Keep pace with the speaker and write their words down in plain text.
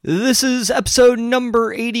This is episode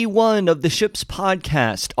number 81 of the Ships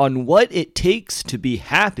Podcast on what it takes to be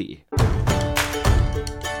happy.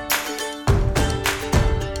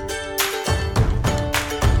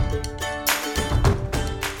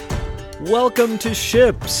 Welcome to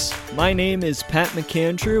Ships. My name is Pat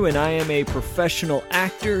McAndrew and I am a professional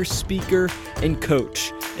actor, speaker, and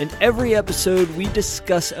coach. In every episode, we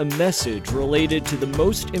discuss a message related to the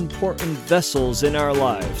most important vessels in our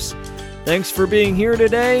lives. Thanks for being here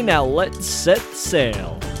today. Now let's set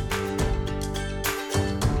sail.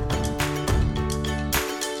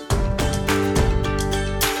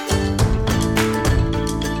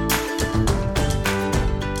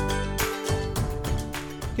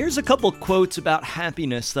 Here's a couple quotes about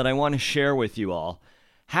happiness that I want to share with you all.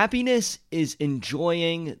 Happiness is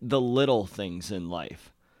enjoying the little things in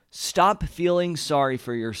life. Stop feeling sorry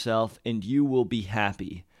for yourself and you will be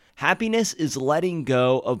happy. Happiness is letting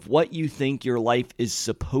go of what you think your life is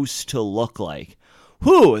supposed to look like.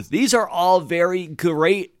 These are all very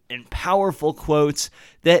great and powerful quotes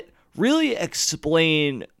that really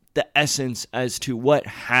explain the essence as to what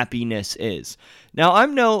happiness is. Now,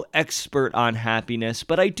 I'm no expert on happiness,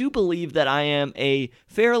 but I do believe that I am a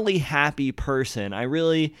fairly happy person. I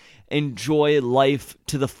really enjoy life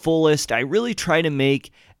to the fullest. I really try to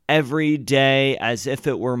make every day as if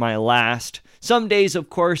it were my last. Some days, of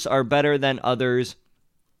course, are better than others.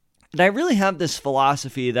 And I really have this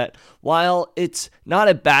philosophy that while it's not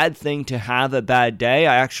a bad thing to have a bad day,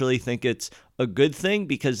 I actually think it's a good thing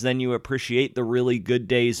because then you appreciate the really good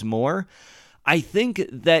days more. I think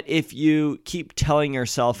that if you keep telling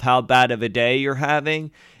yourself how bad of a day you're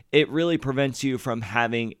having, it really prevents you from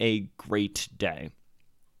having a great day.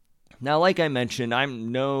 Now, like I mentioned,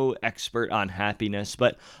 I'm no expert on happiness,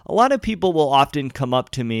 but a lot of people will often come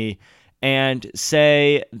up to me and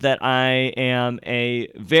say that I am a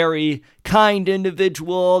very kind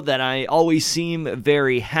individual, that I always seem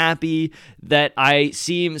very happy, that I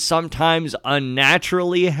seem sometimes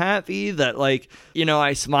unnaturally happy, that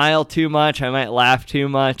I smile too much, I might laugh too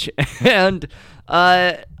much, and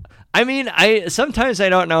sometimes I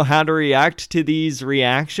don't know how to react to these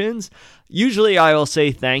reactions. Usually I will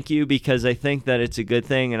say thank you because I think that it's a good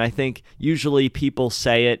thing, and I think usually people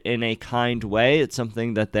say it in a kind way. It's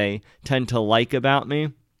something that they tend to like about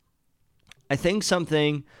me. I think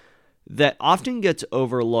something that often gets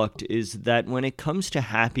overlooked is that when it comes to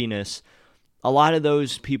happiness, a lot of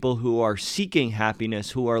those people who are seeking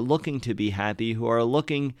happiness, who are looking to be happy, who are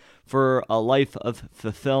looking for a life of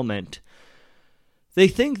fulfillment, they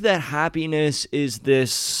think that happiness is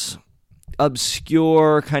this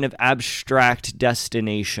obscure kind of abstract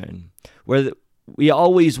destination where we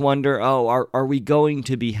always wonder, are we going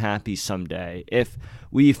to be happy someday? If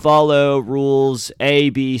we follow rules A,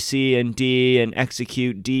 B, C, and D and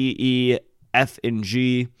execute D, E, F, and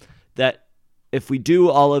G, that if we do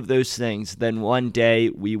all of those things, then one day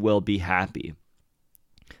we will be happy.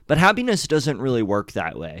 But happiness doesn't really work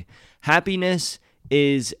that way. Happiness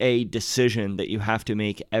is a decision that you have to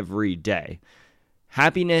make every day.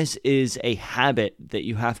 Happiness is a habit that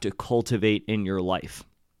you have to cultivate in your life.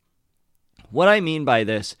 What I mean by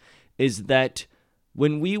this is that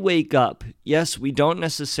when we wake up, yes, we don't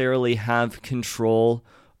necessarily have control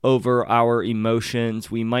over our emotions.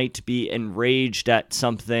 We might be enraged at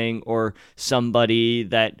something or somebody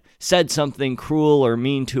that said something cruel or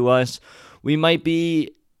mean to us. We might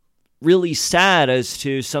be really sad as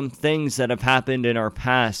to some things that have happened in our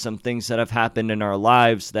past, some things that have happened in our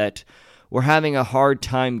lives that we're having a hard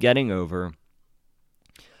time getting over.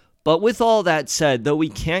 But with all that said, though we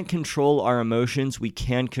can't control our emotions, we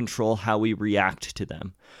can control how we react to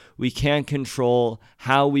them. We can control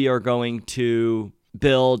how we are going to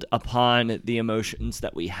build upon the emotions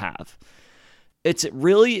that we have. It's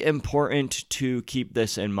really important to keep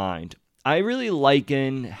this in mind. I really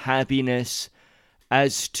liken happiness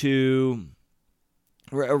as to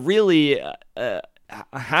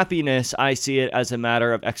happiness, I see it as a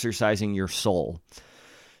matter of exercising your soul.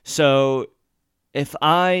 So if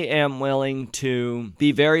I am willing to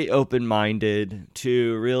be very open-minded,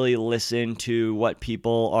 to really listen to what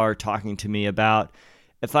people are talking to me about,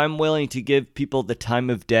 if I'm willing to give people the time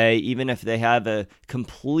of day, even if they have a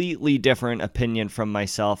completely different opinion from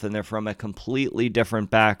myself and they're from a completely different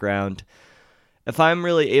background, if I'm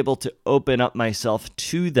really able to open up myself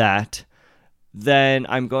to that, then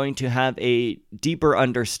I'm going to have a deeper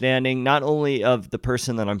understanding, not only of the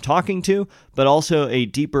person that I'm talking to, but also a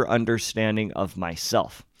deeper understanding of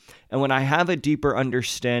myself. And when I have a deeper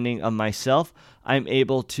understanding of myself, I'm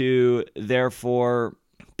able to therefore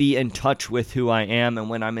be in touch with who I am. And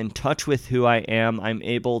when I'm in touch with who I am, I'm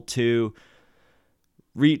able to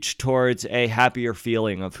reach towards a happier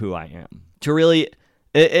feeling of who I am. To really,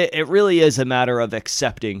 it really is a matter of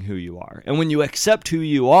accepting who you are. And when you accept who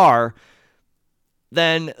you are,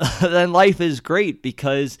 then life is great,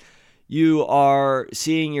 because you are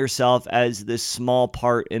seeing yourself as this small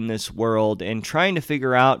part in this world and trying to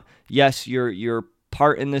figure out, yes, your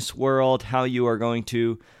part in this world, how you are going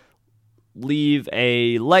to leave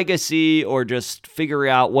a legacy or just figure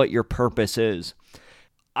out what your purpose is.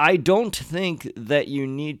 I don't think that you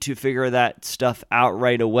need to figure that stuff out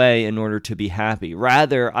right away in order to be happy.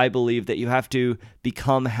 Rather, I believe that you have to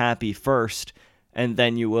become happy first, and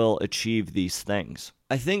then you will achieve these things.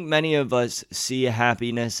 I think many of us see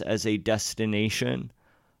happiness as a destination.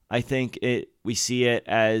 I think we see it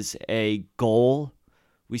as a goal.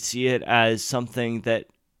 We see it as something that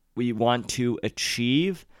we want to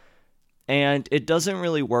achieve, and it doesn't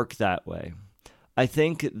really work that way. I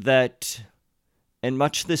think that in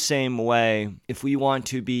much the same way, if we want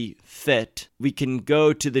to be fit, we can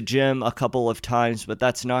go to the gym a couple of times, but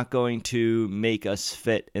that's not going to make us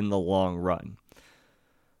fit in the long run.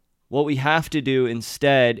 What we have to do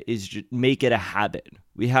instead is make it a habit.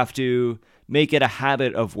 We have to make it a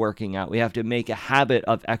habit of working out. We have to make a habit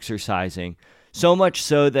of exercising, so much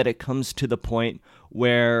so that it comes to the point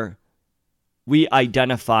where we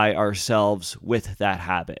identify ourselves with that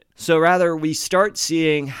habit. So rather, we start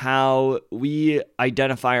seeing how we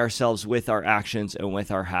identify ourselves with our actions and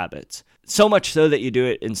with our habits. So much so that you do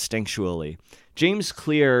it instinctually. James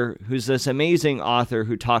Clear, who's this amazing author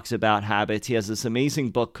who talks about habits, he has this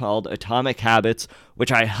amazing book called Atomic Habits,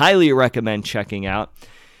 which I highly recommend checking out.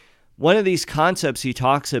 One of these concepts he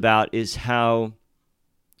talks about is how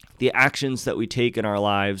the actions that we take in our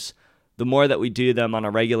lives, the more that we do them on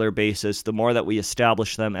a regular basis, the more that we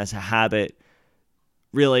establish them as a habit,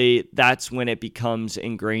 really, that's when it becomes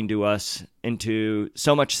ingrained to us, into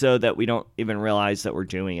so much so that we don't even realize that we're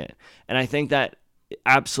doing it. And I think that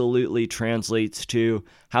absolutely translates to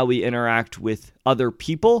how we interact with other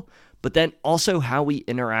people, but then also how we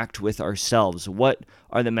interact with ourselves. What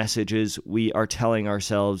are the messages we are telling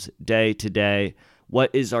ourselves day to day?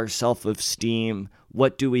 What is our self-esteem?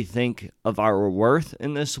 What do we think of our worth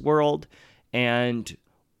in this world? And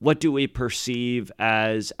what do we perceive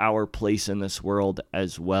as our place in this world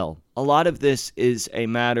as well? A lot of this is a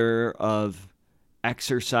matter of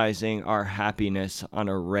exercising our happiness on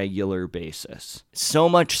a regular basis. So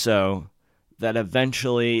much so that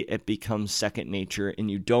eventually it becomes second nature and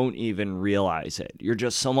you don't even realize it. You're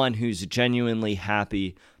just someone who's genuinely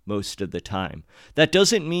happy most of the time. That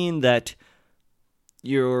doesn't mean that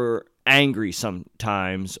you're angry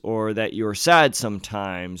sometimes, or that you're sad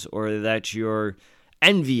sometimes, or that you're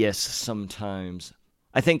envious sometimes.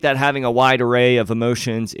 I think that having a wide array of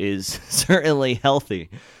emotions is certainly healthy,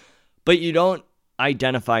 but you don't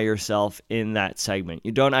identify yourself in that segment.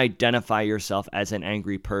 You don't identify yourself as an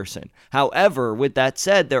angry person. However, with that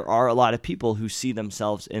said, there are a lot of people who see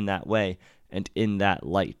themselves in that way and in that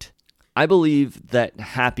light. I believe that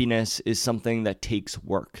happiness is something that takes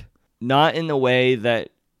work. Not in the way that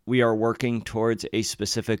we are working towards a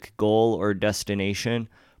specific goal or destination,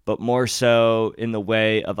 but more so in the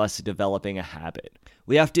way of us developing a habit.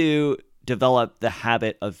 We have to develop the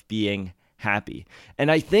habit of being happy.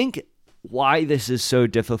 And I think why this is so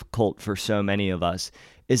difficult for so many of us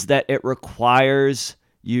is that it requires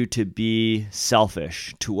you to be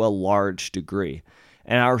selfish to a large degree.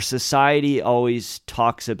 And our society always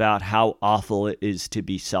talks about how awful it is to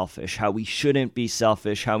be selfish, how we shouldn't be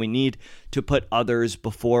selfish, how we need to put others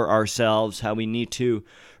before ourselves, how we need to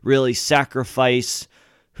really sacrifice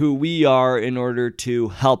who we are in order to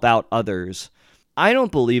help out others. I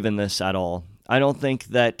don't believe in this at all. I don't think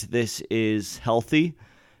that this is healthy,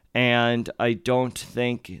 and I don't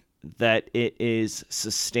think that it is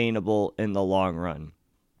sustainable in the long run.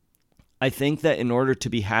 I think that in order to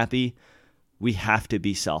be happy, we have to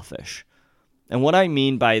be selfish. And what I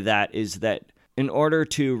mean by that is that in order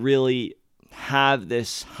to really have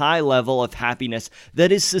this high level of happiness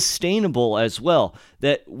that is sustainable as well,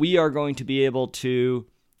 that we are going to be able to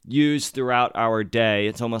use throughout our day,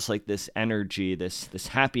 it's almost like this energy, this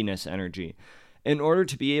happiness energy. In order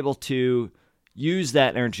to be able to use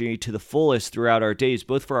that energy to the fullest throughout our days,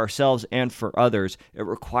 both for ourselves and for others, it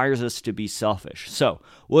requires us to be selfish. So,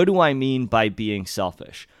 what do I mean by being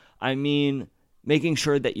selfish? I mean making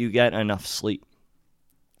sure that you get enough sleep,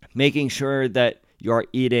 making sure that you're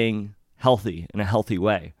eating healthy in a healthy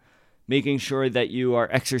way, making sure that you are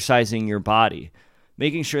exercising your body,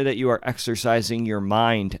 making sure that you are exercising your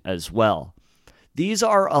mind as well. These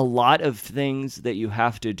are a lot of things that you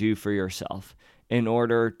have to do for yourself in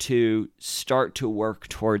order to start to work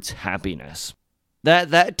towards happiness.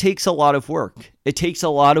 That takes a lot of work. It takes a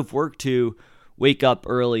lot of work to wake up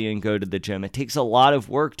early and go to the gym. It takes a lot of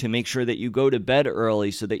work to make sure that you go to bed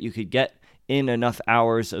early so that you could get in enough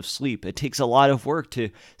hours of sleep. It takes a lot of work to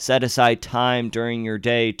set aside time during your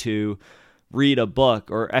day to read a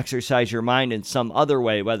book or exercise your mind in some other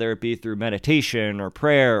way, whether it be through meditation or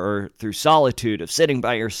prayer or through solitude of sitting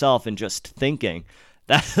by yourself and just thinking.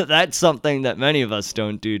 That's something that many of us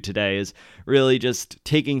don't do today, is really just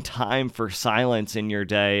taking time for silence in your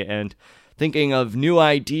day and thinking of new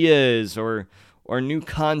ideas or new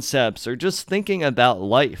concepts, or just thinking about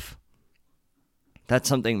life. That's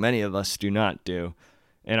something many of us do not do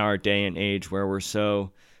in our day and age, where we're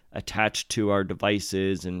so attached to our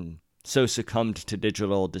devices and so succumbed to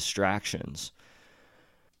digital distractions.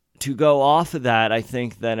 To go off of that, I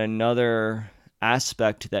think that another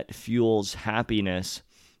aspect that fuels happiness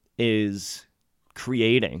is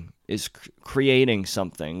creating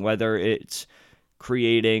something, whether it's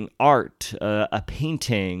creating art, a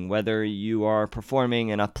painting, whether you are performing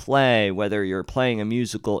in a play, whether you're playing a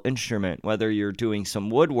musical instrument, whether you're doing some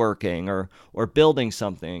woodworking or building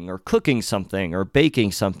something or cooking something or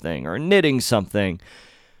baking something or knitting something.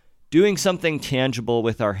 Doing something tangible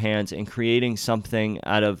with our hands and creating something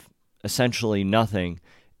out of essentially nothing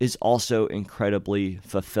is also incredibly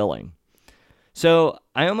fulfilling. So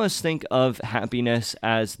I almost think of happiness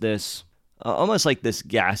as this, almost like this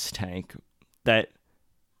gas tank that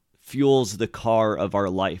fuels the car of our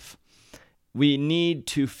life. We need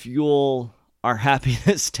to fuel our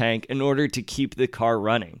happiness tank in order to keep the car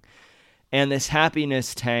running. And this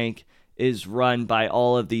happiness tank is run by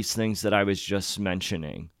all of these things that I was just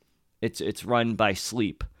mentioning. It's run by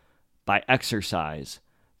sleep, by exercise,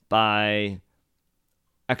 by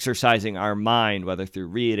exercising our mind, whether through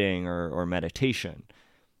reading or meditation,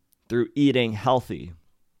 through eating healthy,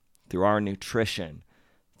 through our nutrition,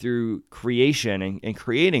 through creation and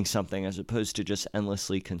creating something as opposed to just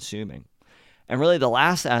endlessly consuming. And really the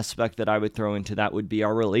last aspect that I would throw into that would be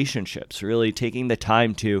our relationships, really taking the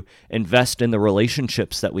time to invest in the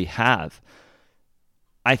relationships that we have.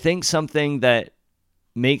 I think something that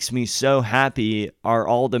makes me so happy are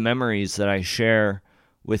all the memories that I share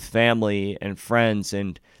with family and friends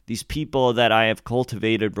and these people that I have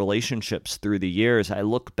cultivated relationships through the years. I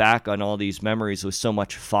look back on all these memories with so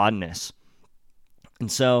much fondness.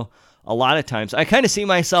 And so a lot of times I kind of see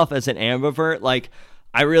myself as an ambivert. Like,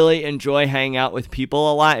 I really enjoy hanging out with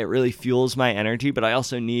people a lot. It really fuels my energy, but I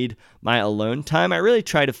also need my alone time. I really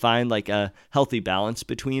try to find like a healthy balance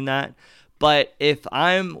between that. But if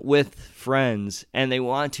I'm with friends and they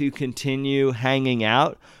want to continue hanging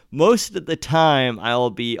out, most of the time I'll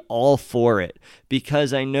be all for it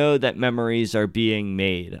because I know that memories are being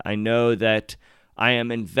made. I know that I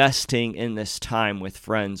am investing in this time with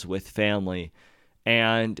friends, with family,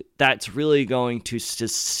 and that's really going to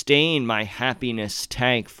sustain my happiness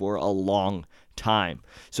tank for a long time.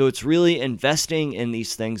 So it's really investing in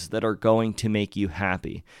these things that are going to make you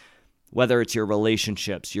happy. Whether it's your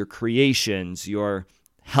relationships, your creations, your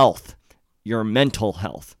health, your mental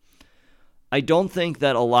health. I don't think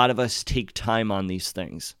that a lot of us take time on these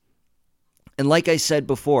things. And like I said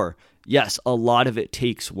before, yes, a lot of it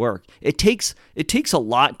takes work. It takes a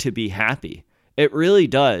lot to be happy. It really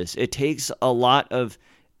does. It takes a lot of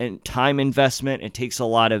time investment. It takes a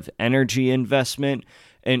lot of energy investment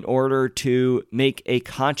in order to make a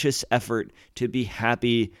conscious effort to be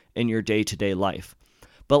happy in your day-to-day life.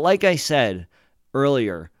 But like I said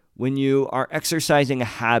earlier, when you are exercising a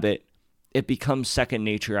habit, it becomes second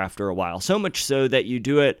nature after a while, so much so that you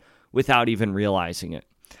do it without even realizing it.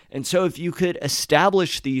 And so if you could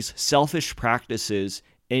establish these selfish practices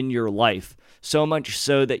in your life, so much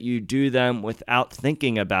so that you do them without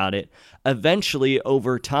thinking about it, eventually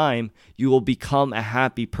over time, you will become a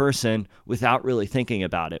happy person without really thinking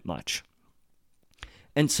about it much.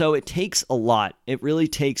 And so it takes a lot. It really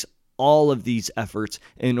takes all of these efforts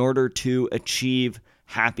in order to achieve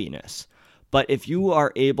happiness. But if you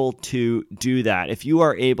are able to do that, if you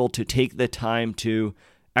are able to take the time to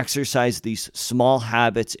exercise these small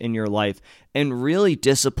habits in your life and really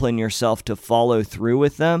discipline yourself to follow through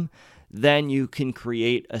with them, then you can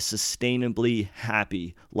create a sustainably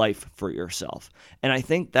happy life for yourself. And I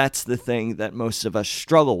think that's the thing that most of us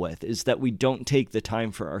struggle with, is that we don't take the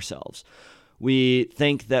time for ourselves. We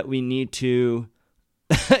think that we need to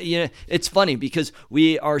it's funny because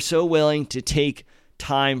we are so willing to take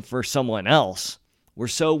time for someone else. We're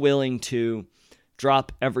so willing to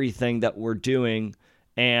drop everything that we're doing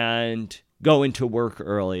and go into work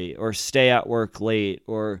early or stay at work late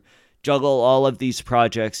or juggle all of these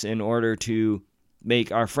projects in order to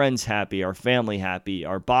make our friends happy, our family happy,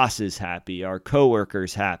 our bosses happy, our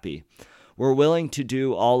coworkers happy. We're willing to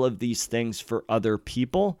do all of these things for other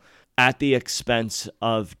people at the expense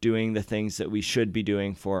of doing the things that we should be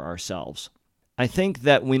doing for ourselves. I think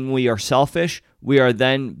that when we are selfish, we are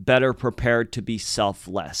then better prepared to be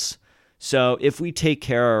selfless. So if we take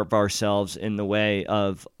care of ourselves in the way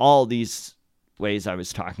of all these ways I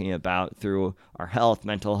was talking about through our health,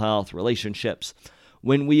 mental health, relationships,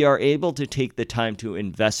 when we are able to take the time to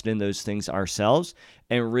invest in those things ourselves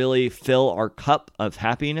and really fill our cup of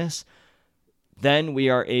happiness, then we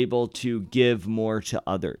are able to give more to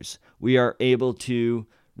others. We are able to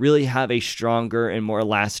really have a stronger and more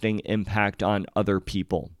lasting impact on other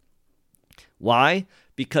people. Why?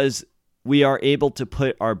 Because we are able to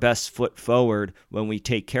put our best foot forward when we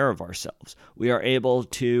take care of ourselves. We are able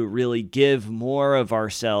to really give more of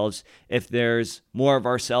ourselves if there's more of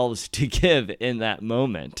ourselves to give in that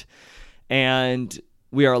moment. And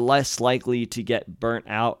we are less likely to get burnt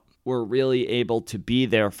out. We're really able to be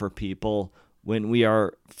there for people when we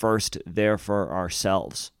are first there for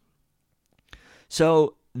ourselves.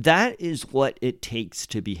 So that is what it takes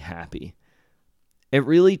to be happy. It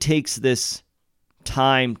really takes this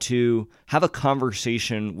time to have a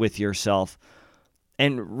conversation with yourself.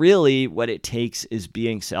 And really what it takes is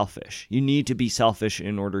being selfish. You need to be selfish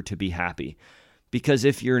in order to be happy. Because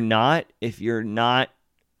if you're not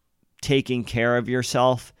taking care of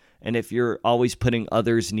yourself, and if you're always putting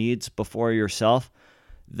others' needs before yourself,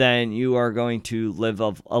 then you are going to live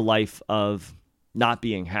a life of not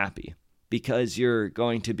being happy, because you're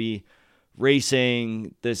going to be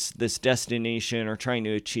racing this destination or trying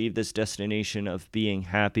to achieve this destination of being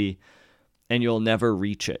happy, and you'll never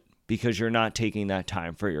reach it because you're not taking that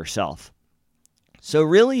time for yourself. So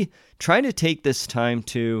really try to take this time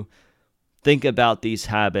to think about these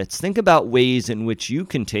habits. Think about ways in which you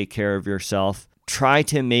can take care of yourself. Try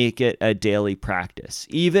to make it a daily practice.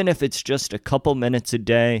 Even if it's just a couple minutes a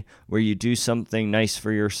day where you do something nice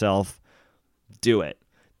for yourself, do it,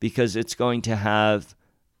 because it's going to have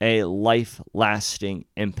a life-lasting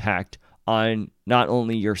impact on not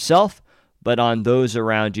only yourself, but on those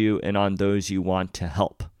around you and on those you want to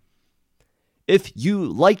help. If you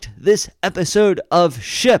liked this episode of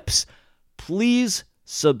Ships, please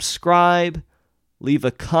subscribe, leave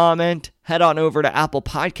a comment, head on over to Apple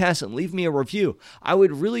Podcasts and leave me a review. I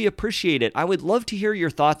would really appreciate it. I would love to hear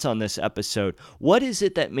your thoughts on this episode. What is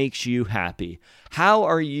it that makes you happy? How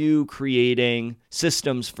are you creating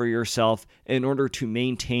systems for yourself in order to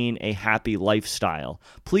maintain a happy lifestyle?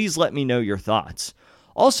 Please let me know your thoughts.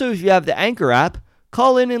 Also, if you have the Anchor app,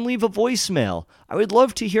 call in and leave a voicemail. I would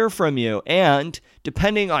love to hear from you. And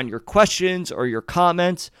depending on your questions or your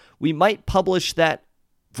comments, we might publish that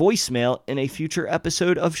voicemail in a future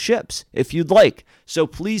episode of Ships if you'd like. So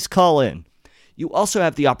please call in. You also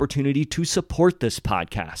have the opportunity to support this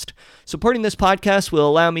podcast. Supporting this podcast will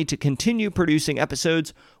allow me to continue producing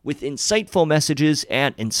episodes with insightful messages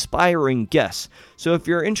and inspiring guests. So if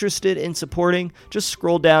you're interested in supporting, just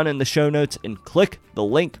scroll down in the show notes and click the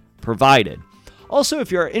link provided. Also,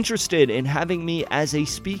 if you're interested in having me as a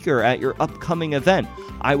speaker at your upcoming event,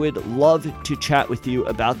 I would love to chat with you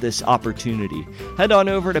about this opportunity. Head on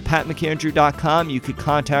over to patmcandrew.com. You could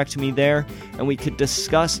contact me there, and we could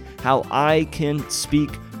discuss how I can speak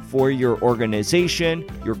for your organization,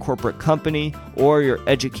 your corporate company, or your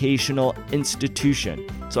educational institution.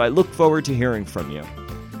 So I look forward to hearing from you.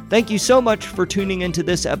 Thank you so much for tuning into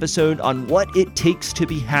this episode on what it takes to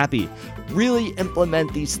be happy. Really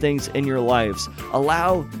implement these things in your lives.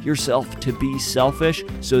 Allow yourself to be selfish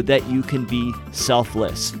so that you can be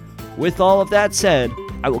selfless. With all of that said,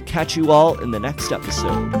 I will catch you all in the next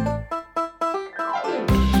episode.